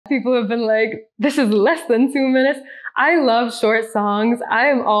People have been like, this is less than 2 minutes. I love short songs. I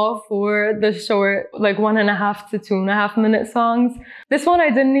am all for the short, like 1.5 to 2.5 minute songs. This one, I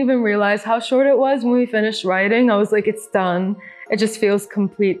didn't even realize how short it was when we finished writing. I was like, it's done. It just feels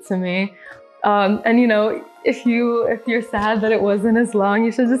complete to me. And you know, if you're sad that it wasn't as long,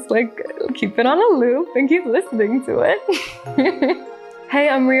 you should just like keep it on a loop and keep listening to it. Hey,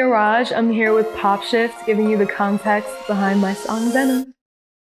 I'm Rhea Raj. I'm here with PopShift, giving you the context behind my song Venom.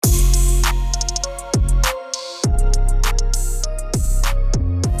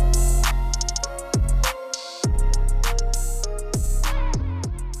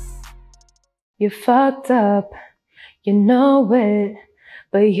 You fucked up, you know it,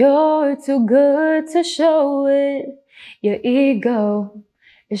 but you're too good to show it. Your ego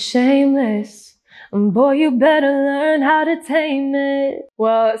is shameless, and boy, you better learn how to tame it.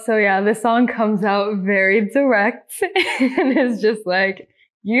 Well, so yeah, the song comes out very direct, and it's just like,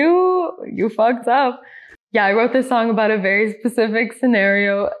 you fucked up. Yeah, I wrote this song about a very specific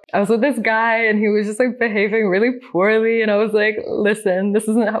scenario. I was with this guy and he was just like behaving really poorly. And I was like, listen, this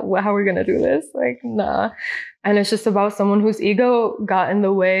isn't how we're gonna do this. Like, nah. And it's just about someone whose ego got in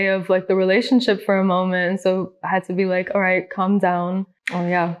the way of like the relationship for a moment. So I had to be like, all right, calm down. Oh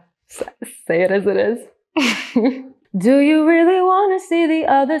yeah, say it as it is. Do you really want to see the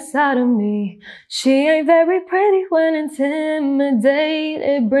other side of me? She ain't very pretty when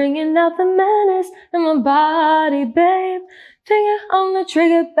intimidated, bringing out the menace in my body, babe. Finger on the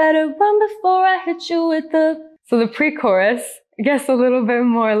trigger, better run before I hit you with the... So the pre-chorus gets a little bit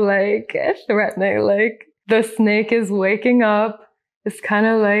more like threatening, like the snake is waking up. It's kind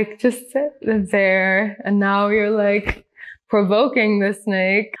of like just there, and now you're like provoking the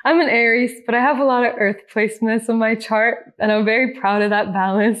snake. I'm an Aries, but I have a lot of earth placements in my chart, and I'm very proud of that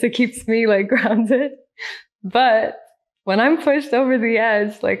balance. It keeps me like grounded. But when I'm pushed over the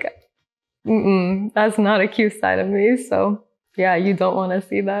edge, like, that's not a cute side of me. So yeah, you don't want to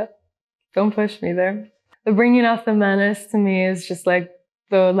see that. Don't push me there. The bringing out the menace to me is just like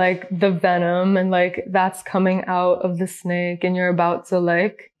the venom, and like that's coming out of the snake, and you're about to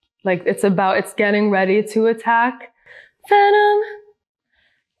like it's getting ready to attack. Venom,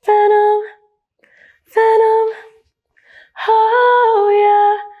 venom, venom, oh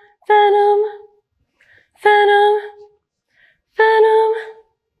yeah, venom, venom, venom.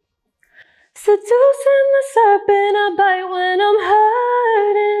 Seducing the serpent, I bite when I'm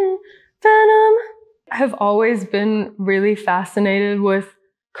hurting. Venom. I've always been really fascinated with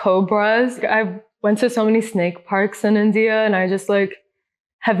cobras. I went to so many snake parks in India, and I just like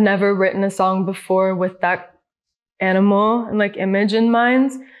have never written a song before with that animal and like image in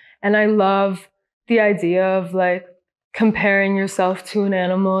mind. And I love the idea of like comparing yourself to an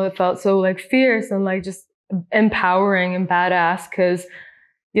animal. It felt so like fierce and like just empowering and badass, because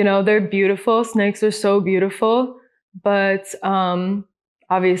you know, they're beautiful. Snakes are so beautiful, but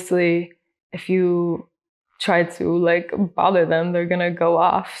obviously if you try to like bother them, they're gonna go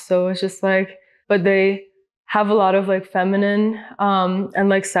off. So it's just like, but they have a lot of like feminine and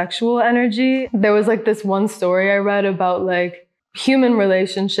like sexual energy. There was like this one story I read about like human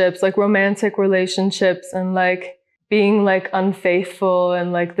relationships, like romantic relationships, and like being like unfaithful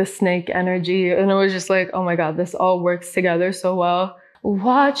and like the snake energy. And it was just like, oh my God, this all works together so well.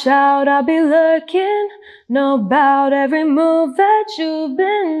 Watch out, I'll be lurking, know about every move that you've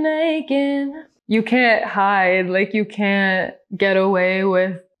been making. You can't hide, like you can't get away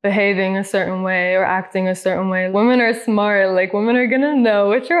with behaving a certain way or acting a certain way. Women are smart, like women are gonna know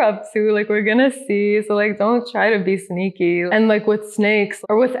what you're up to, like we're gonna see, so like don't try to be sneaky. And like with snakes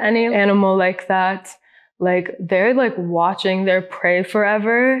or with any animal like that, like they're like watching their prey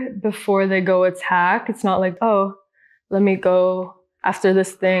forever before they go attack. It's not like, oh, let me go after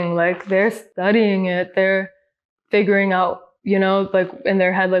this thing. Like they're studying it, they're figuring out, you know, like in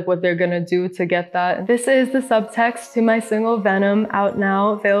their head, like what they're gonna do to get that. This is the subtext to my single Venom, out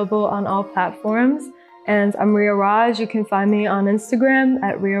now, available on all platforms. And I'm Rhea Raj. You can find me on Instagram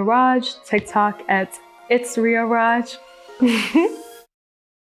at Rhea Raj, TikTok at It's Rhea Raj.